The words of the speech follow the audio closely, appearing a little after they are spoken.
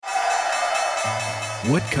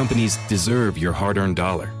What companies deserve your hard-earned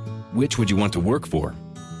dollar? Which would you want to work for?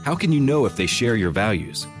 How can you know if they share your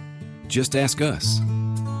values? Just ask us.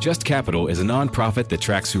 Just Capital is a nonprofit that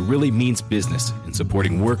tracks who really means business in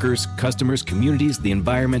supporting workers, customers, communities, the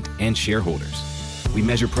environment, and shareholders. We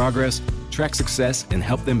measure progress, track success, and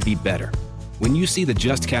help them be better. When you see the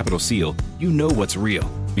Just Capital seal, you know what's real,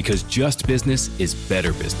 because just business is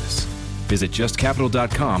better business. Visit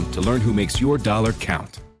justcapital.com to learn who makes your dollar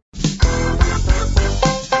count.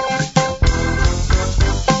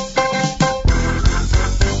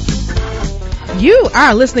 You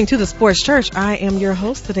are listening to The Sports Church. I am your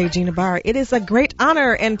host today, Gina Barr. It is a great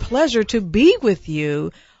honor and pleasure to be with you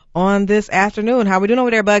on this afternoon. How are we doing over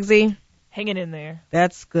there, Bugsy? Hanging in there.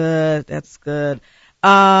 That's good. That's good.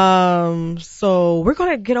 So we're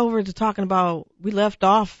going to get over to talking about, we left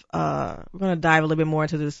off, we're going to dive a little bit more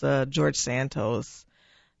into this, George Santos,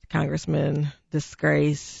 congressman,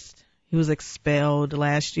 disgraced. He was expelled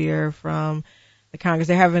last year from the Congress.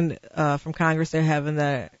 They're having, from Congress, they're having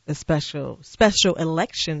the special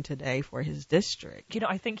election today for his district. You know,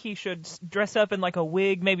 I think he should dress up in like a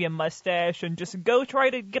wig, maybe a mustache, and just go try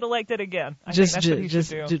to get elected again. I think that's what he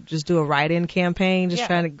should do. Just do a write-in campaign, just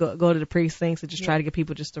trying to go to the precincts and just try to get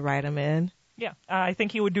people just to write him in. Yeah, I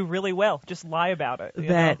think he would do really well. Just lie about it.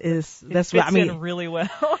 That's what I mean. Really well.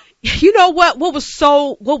 You know what? What was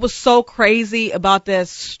so crazy about that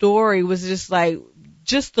story was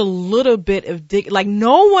just a little bit of like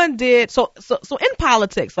no one did. So in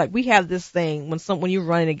politics, like we have this thing when you're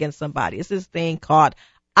running against somebody, it's this thing called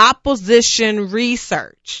opposition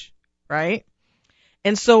research, right?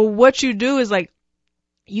 And so what you do is like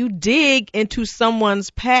you dig into someone's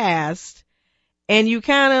past and you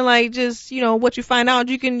kind of like just, what you find out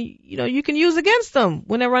you can use against them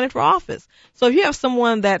when they're running for office. So if you have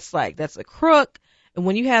someone that's a crook, and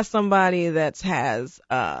when you have somebody that's been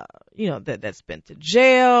to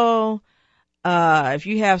jail, if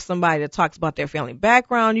you have somebody that talks about their family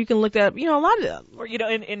background, you can look at, a lot of them. Or,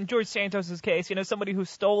 in George Santos's case, somebody who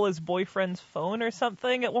stole his boyfriend's phone or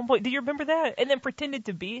something at one point. Do you remember that? And then pretended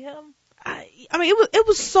to be him? I mean, it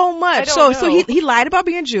was so much. So he lied about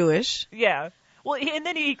being Jewish. Yeah. Well, and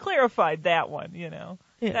then he clarified that one, Yeah.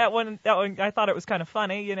 That one, I thought it was kind of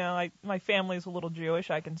funny. My family's a little Jewish.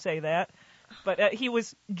 I can say that. But he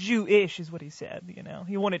was Jewish is what he said,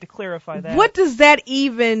 He wanted to clarify that. What does that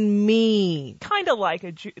even mean? Kind of like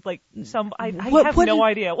a Jew, like some, I have no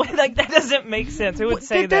idea. Like, that doesn't make sense. Who would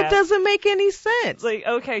say that? That doesn't make any sense. Like,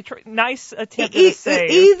 okay, nice attempt to say.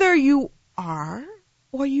 Either you are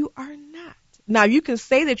or you are not. Now, you can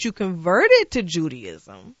say that you converted to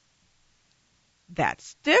Judaism.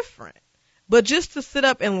 That's different. But just to sit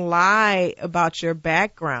up and lie about your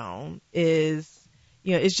background is,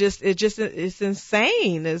 it's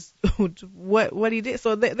insane as what he did.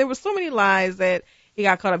 So there were so many lies that he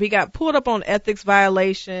got caught up. He got pulled up on ethics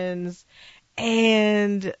violations,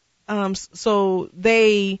 and so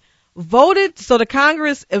they voted. So the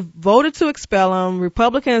Congress voted to expel him.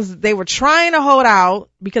 Republicans, they were trying to hold out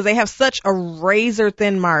because they have such a razor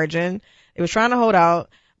thin margin. They were trying to hold out,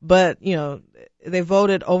 but they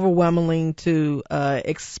voted overwhelmingly to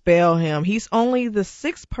expel him. He's only the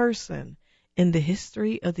sixth person in the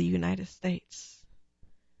history of the United States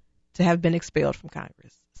to have been expelled from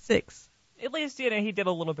Congress. 6. At least, he did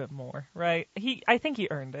a little bit more, right? I think he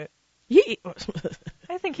earned it.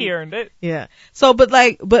 I think he earned it. Yeah. So, but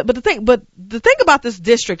the thing about this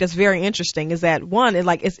district that's very interesting is that one,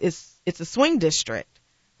 it's a swing district,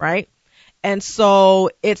 right? And so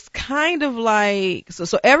it's kind of like,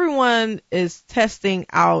 so everyone is testing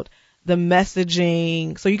out the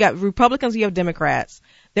messaging. So you got Republicans, you have Democrats.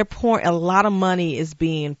 They're pouring, a lot of money is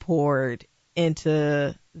being poured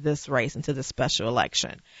into this race, into this special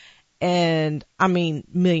election. And I mean,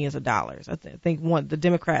 millions of dollars. I think the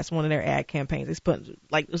Democrats, one of their ad campaigns, they put it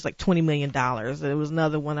was like $20 million. There was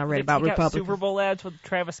another one I read about Republicans. Super Bowl ads with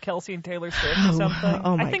Travis Kelce and Taylor Swift or something.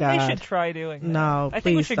 Oh my God. I think they should try doing that. No, I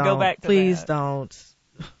think we should go back to please that. Don't.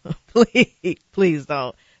 Please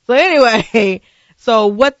don't. So anyway, so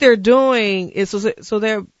what they're doing is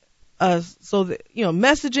messaging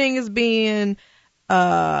is being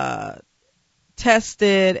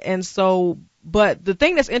tested, and so. But the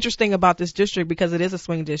thing that's interesting about this district, because it is a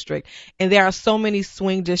swing district, and there are so many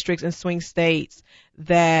swing districts and swing states,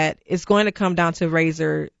 that it's going to come down to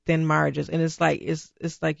razor thin margins. And it's like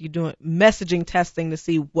you're doing messaging testing to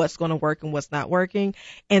see what's going to work and what's not working.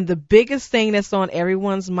 And the biggest thing that's on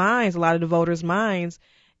everyone's minds, a lot of the voters' minds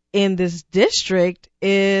in this district,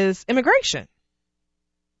 is immigration.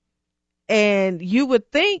 And you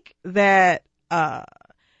would think that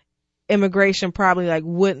immigration probably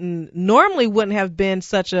wouldn't have been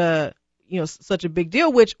such a such a big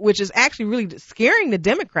deal, which is actually really scaring the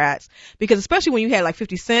Democrats, because especially when you had like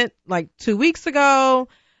 50 Cent like 2 weeks ago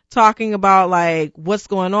talking about like what's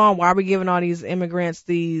going on, why are we giving all these immigrants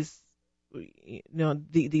these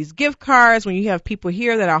gift cards when you have people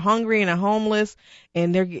here that are hungry and are homeless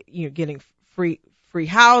and they're getting free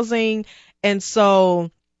housing. And so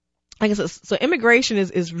like I said, so immigration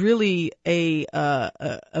is really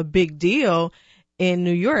a big deal in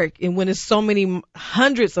New York, and when it's so many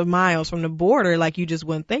hundreds of miles from the border, like you just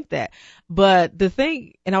wouldn't think that. But the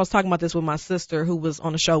thing, and I was talking about this with my sister who was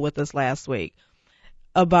on the show with us last week,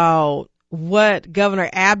 about what Governor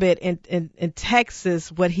Abbott in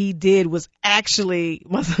Texas, what he did was actually,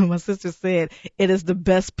 my sister said, it is the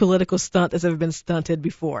best political stunt that's ever been stunted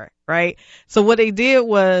before, right? So what they did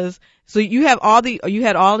was, so you had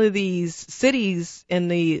all of these cities in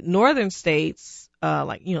the northern states,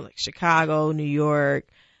 like Chicago, New York,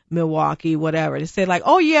 Milwaukee, whatever. They said like,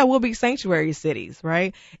 oh yeah, we'll be sanctuary cities,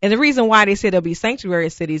 right? And the reason why they said they'll be sanctuary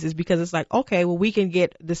cities is because it's like, okay, well, we can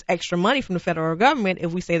get this extra money from the federal government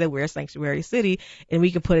if we say that we're a sanctuary city, and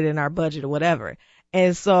we can put it in our budget or whatever.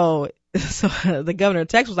 And so the governor of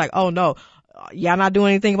Texas was like, oh no, y'all not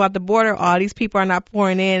doing anything about the border. All these people are not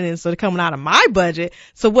pouring in, and so they're coming out of my budget.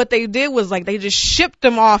 So what they did was like they just shipped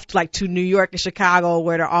them off to New York and Chicago,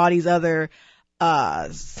 where there are all these other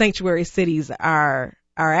sanctuary cities are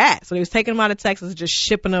at. So they was taking them out of Texas, just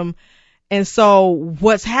shipping them. And so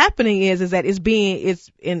what's happening is that it's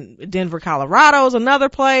in Denver, Colorado is another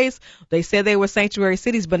place. They said they were sanctuary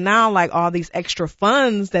cities, but now like all these extra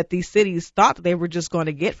funds that these cities thought that they were just going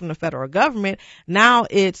to get from the federal government, now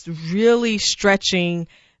it's really stretching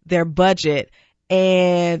their budget,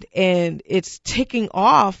 and it's ticking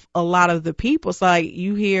off a lot of the people. So like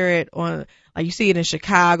you hear it you see it in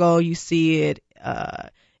Chicago, you see it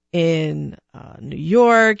in New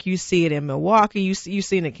York, you see it in Milwaukee, you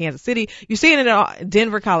see it in Kansas City, you see it in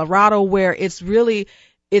Denver, Colorado, where it's really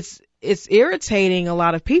it's irritating a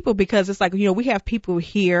lot of people, because it's like, we have people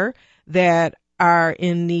here that are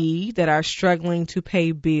in need, that are struggling to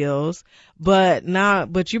pay bills, but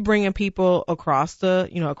you're bringing people across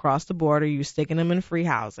the border, you're sticking them in free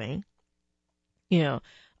housing,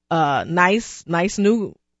 nice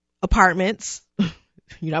new apartments.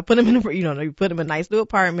 You put them you put them in nice new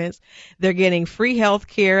apartments. They're getting free health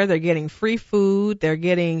care. They're getting free food. They're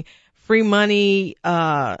getting free money,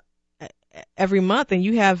 every month. And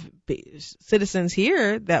you have citizens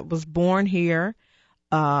here that was born here.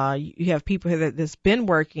 You have people here that's been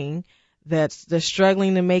working, that's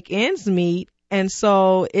struggling to make ends meet. And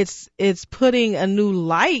so it's putting a new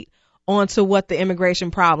light onto what the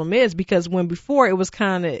immigration problem is, because when before it was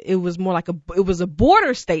more like it was a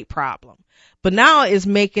border state problem. But now it's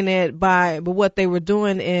making it but what they were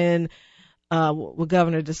doing in, what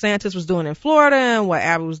Governor DeSantis was doing in Florida and what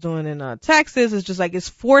Abbott was doing in, Texas, is just like,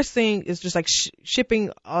 it's just like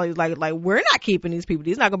shipping, like we're not keeping these people.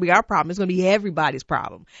 It's not going to be our problem. It's going to be everybody's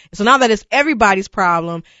problem. And so now that it's everybody's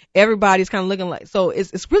problem, everybody's kind of looking like, so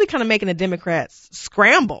it's really kind of making the Democrats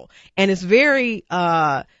scramble. And it's very,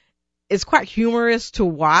 it's quite humorous to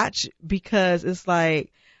watch, because it's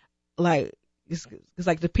like it's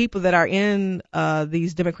like the people that are in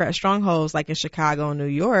these Democrat strongholds, like in Chicago and New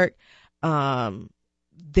York,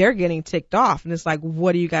 they're getting ticked off, and it's like,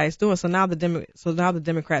 what are you guys doing? So now the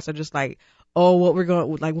Democrats are just like, oh, what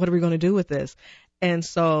are we going to do with this? And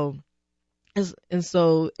so it's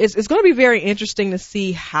going to be very interesting to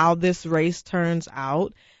see how this race turns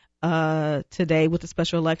out today with the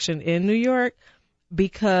special election in New York,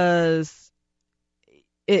 because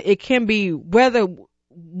it can be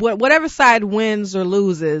whatever side wins or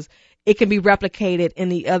loses, it can be replicated in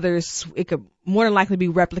the others. It could more than likely be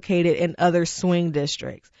replicated in other swing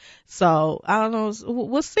districts. So I don't know.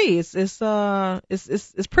 We'll see.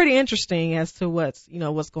 It's pretty interesting as to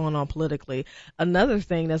what's going on politically. Another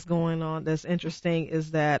thing that's going on that's interesting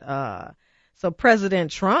is that so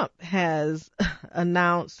President Trump has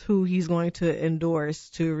announced who he's going to endorse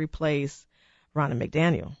to replace Ronna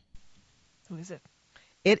McDaniel. Who is it?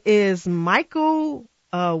 It is Michael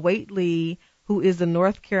Whately, who is the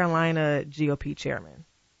North Carolina GOP chairman.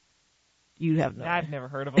 You have no. I've never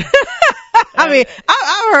heard of him. I mean,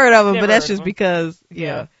 I've heard of him, but that's just because,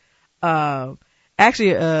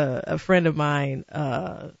 actually, a friend of mine,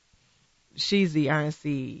 she's the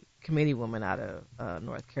RNC committee woman out of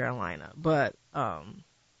North Carolina, but and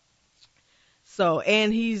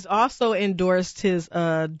he's also endorsed his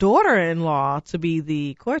daughter-in-law to be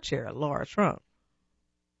the co-chair, Laura Trump.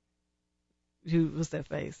 What's that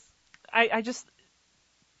face? I just,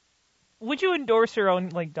 would you endorse your own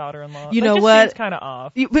daughter-in-law? You know what? Seems kind of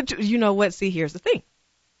off. But you know what? See, here's the thing.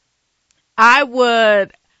 I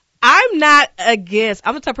would I'm not against.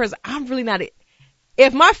 I'm the type of person. I'm really not.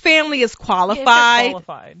 If my family is qualified,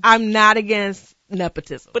 I'm not against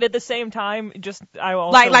nepotism. But at the same time, just I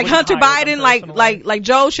also like Hunter Biden, like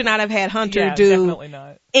Joe should not have had Hunter do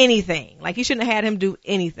anything. Like he shouldn't have had him do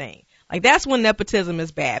anything. Like that's when nepotism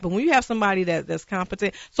is bad. But when you have somebody that's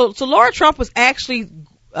competent, so Laura Trump was actually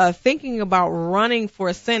thinking about running for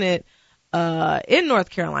a Senate in North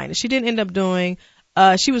Carolina. She didn't end up doing.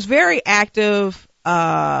 She was very active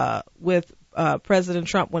with President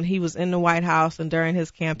Trump when he was in the White House and during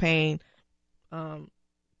his campaign.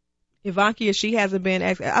 Ivanka, she hasn't been.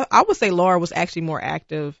 I would say Laura was actually more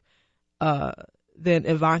active than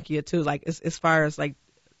Ivanka too. Like as far as like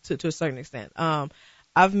to a certain extent.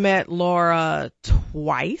 I've met Laura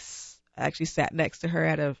twice. I actually sat next to her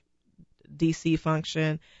at a DC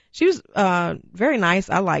function. She was very nice.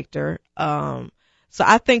 I liked her. So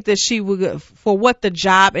I think that she would, for what the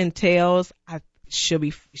job entails, she'll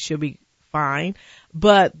be fine.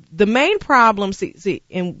 But the main problem, see,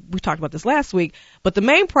 and we talked about this last week, but the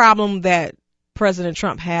main problem that President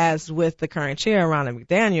Trump has with the current chair, Ronna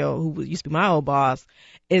McDaniel, who used to be my old boss,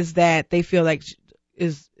 is that they feel like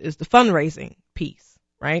is the fundraising piece,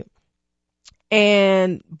 right?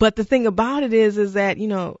 But the thing about it is that, you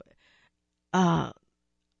know, a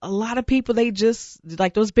lot of people, they just,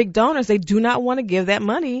 like those big donors, they do not want to give that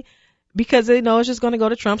money because they know it's just going to go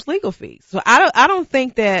to Trump's legal fees. So I don't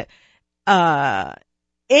think that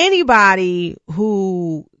anybody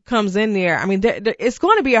who comes in there, I mean, it's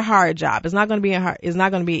going to be a hard job. It's not going to be an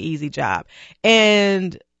easy job.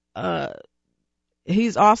 And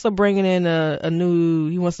he's also bringing in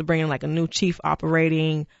he wants to bring in like a new chief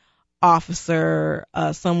operating officer,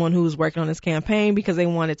 someone who's working on his campaign because they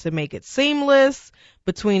wanted to make it seamless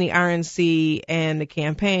between the RNC and the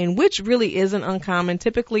campaign, which really isn't uncommon.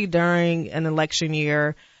 Typically during an election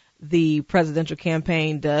year, the presidential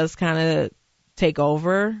campaign does kind of take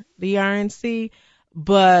over the RNC,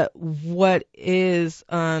 but what is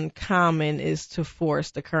uncommon is to force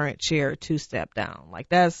the current chair to step down. Like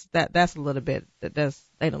that's very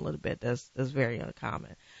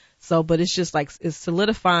uncommon. So, but it's just like, it's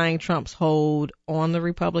solidifying Trump's hold on the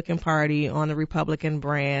Republican Party, on the Republican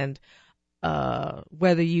brand.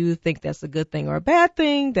 Whether you think that's a good thing or a bad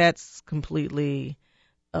thing, that's completely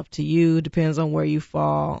up to you. Depends on where you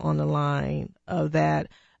fall on the line of that.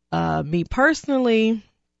 Me personally,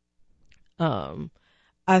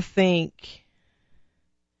 I think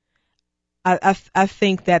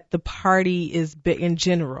that the party is big in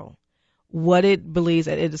general. What it believes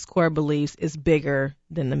at its core beliefs is bigger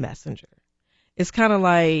than the messenger. It's kind of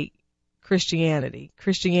like Christianity.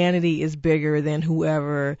 Christianity is bigger than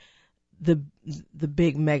whoever the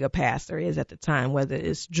big mega pastor is at the time, whether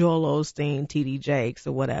it's Joel Osteen, T.D. Jakes,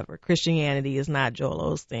 or whatever. Christianity is not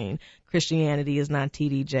Joel Osteen. Christianity is not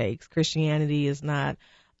T.D. Jakes. Christianity is not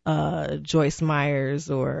Joyce Myers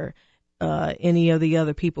or any of the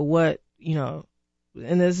other people.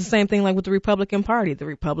 And it's the same thing like with the Republican Party. The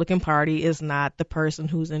Republican Party is not the person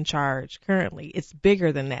who's in charge currently. It's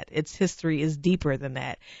bigger than that. Its history is deeper than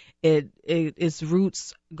that. Its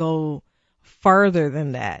roots go further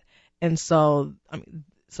than that. And so, I mean,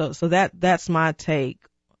 so that's my take,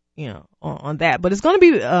 on that. But it's going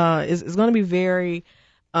to be very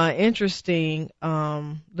interesting.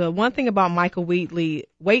 The one thing about Michael Whately,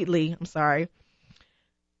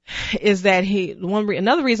 is that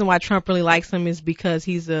another reason why Trump really likes him is because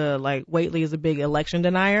Whately is a big election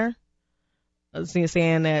denier,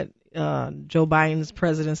 saying that Joe Biden's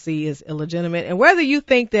presidency is illegitimate. And whether you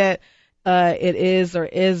think that it is or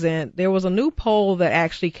isn't, there was a new poll that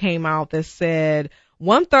actually came out that said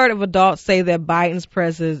 1/3 of adults say that Biden's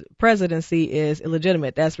presidency is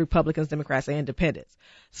illegitimate. That's Republicans, Democrats, and Independents.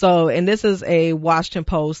 So, and this is a Washington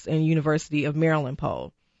Post and University of Maryland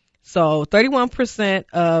poll. So 31%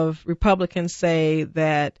 of Republicans say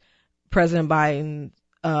that President Biden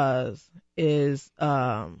is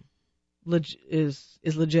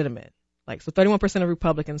legitimate. Like, so 31% of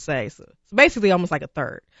Republicans say, so basically almost like a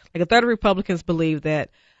third. Like a third of Republicans believe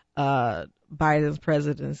that Biden's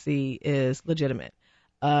presidency is legitimate.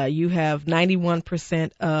 You have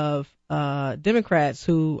 91% of Democrats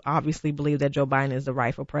who obviously believe that Joe Biden is the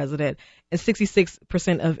rightful president, and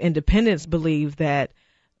 66% of independents believe that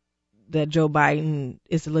Joe Biden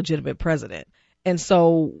is a legitimate president. And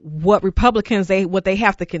so what Republicans, what they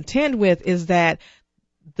have to contend with is that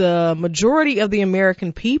the majority of the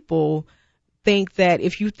American people think that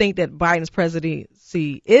if you think that Biden's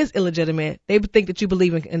presidency is illegitimate, they would think that you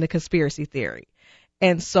believe in the conspiracy theory.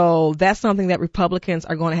 And so that's something that Republicans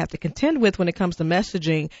are going to have to contend with when it comes to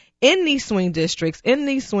messaging in these swing districts, in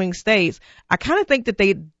these swing states. I kind of think that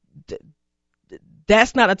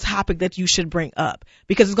that's not a topic that you should bring up,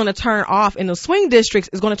 because it's going to turn off, in those swing districts,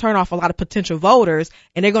 it's going to turn off a lot of potential voters,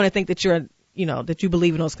 and they're going to think that that you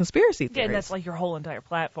believe in those conspiracy theories. Yeah, and that's like your whole entire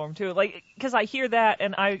platform too. Like, because I hear that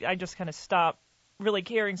and I just kind of stop really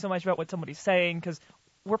caring so much about what somebody's saying, because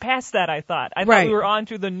we're past that. I thought we were on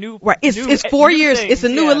to the new. Right. It's 4 years. Things. It's a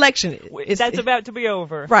new election. That's about to be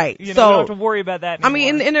over. Right. So we don't have to worry about that anymore. I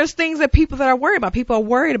mean, and there's things that people that are worried about. People are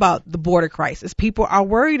worried about the border crisis. People are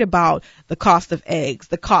worried about the cost of eggs,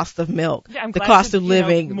 the cost of milk, the cost of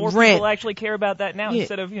living, more rent. People actually care about that now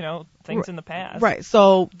instead of things in the past. Right.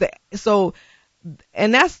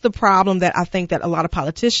 And that's the problem that I think that a lot of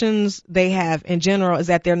politicians, they have in general, is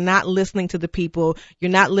that they're not listening to the people. You're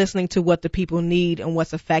not listening to what the people need and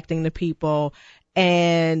what's affecting the people.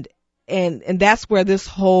 And that's where this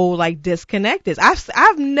whole like disconnect is.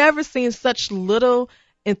 I've never seen such little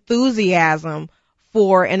enthusiasm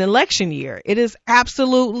for an election year. It is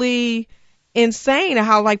absolutely insane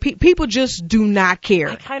how like people just do not care.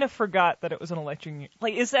 I kind of forgot that it was an election year.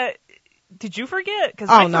 Like, is that... Did you forget? Cause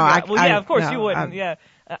no, of course you wouldn't. I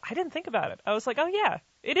didn't think about it. I was like, oh yeah,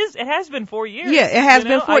 it is. It has been 4 years. Yeah, it has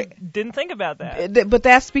been 4. I didn't think about that. But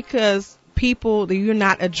that's because you're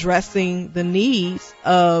not addressing the needs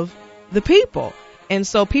of the people, and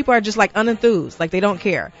so people are just like unenthused, like they don't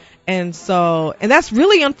care, and that's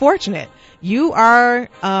really unfortunate. You are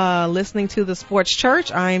listening to the Sports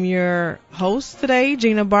Church. I am your host today,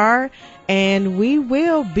 Gina Barr, and we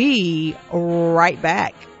will be right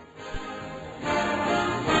back.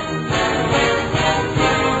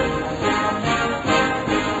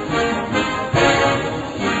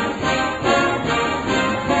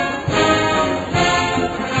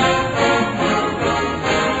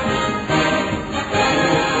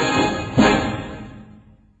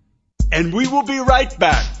 And we will be right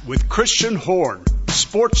back with Christian Horn,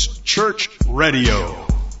 Sports Church Radio.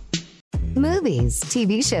 Movies,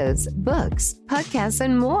 TV shows, books, podcasts,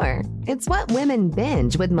 and more. It's What Women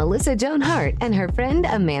Binge with Melissa Joan Hart and her friend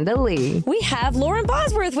Amanda Lee. We have Lauren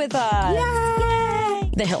Bosworth with us.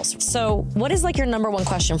 Yay! The Hills. So what is like your number one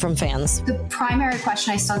question from fans? The primary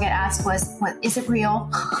question I still get asked was, "What is it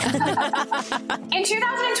real?" In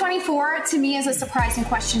 2024, to me, is a surprising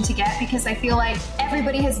question to get, because I feel like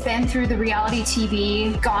everybody has been through the reality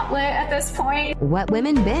TV gauntlet at this point. What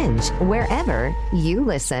Women Binge, wherever you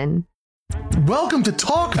listen. Welcome to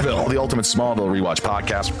Talkville, the ultimate Smallville rewatch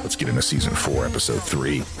podcast. Let's get into season 4, episode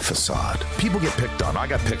 3, Facade. People get picked on. I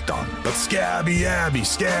got picked on. But Scabby,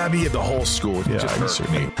 the whole school. Yeah, just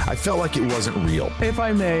hurt me. I felt like it wasn't real. If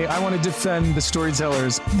I may, I want to defend the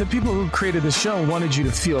storytellers. The people who created the show wanted you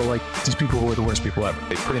to feel like these people were the worst people ever.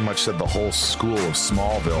 They pretty much said the whole school of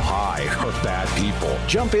Smallville High are bad people.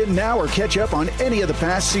 Jump in now or catch up on any of the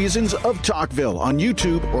past seasons of Talkville on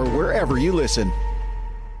YouTube or wherever you listen.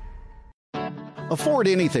 Afford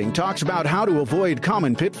Anything talks about how to avoid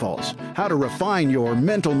common pitfalls, how to refine your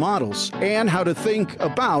mental models, and how to think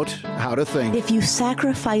about how to think. If you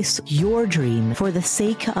sacrifice your dream for the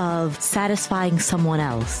sake of satisfying someone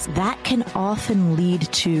else, that can often lead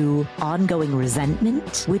to ongoing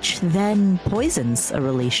resentment, which then poisons a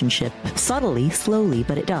relationship. Subtly, slowly,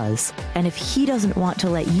 but it does. And if he doesn't want to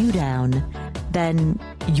let you down, then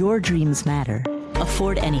your dreams matter.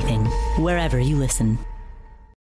 Afford Anything, wherever you listen.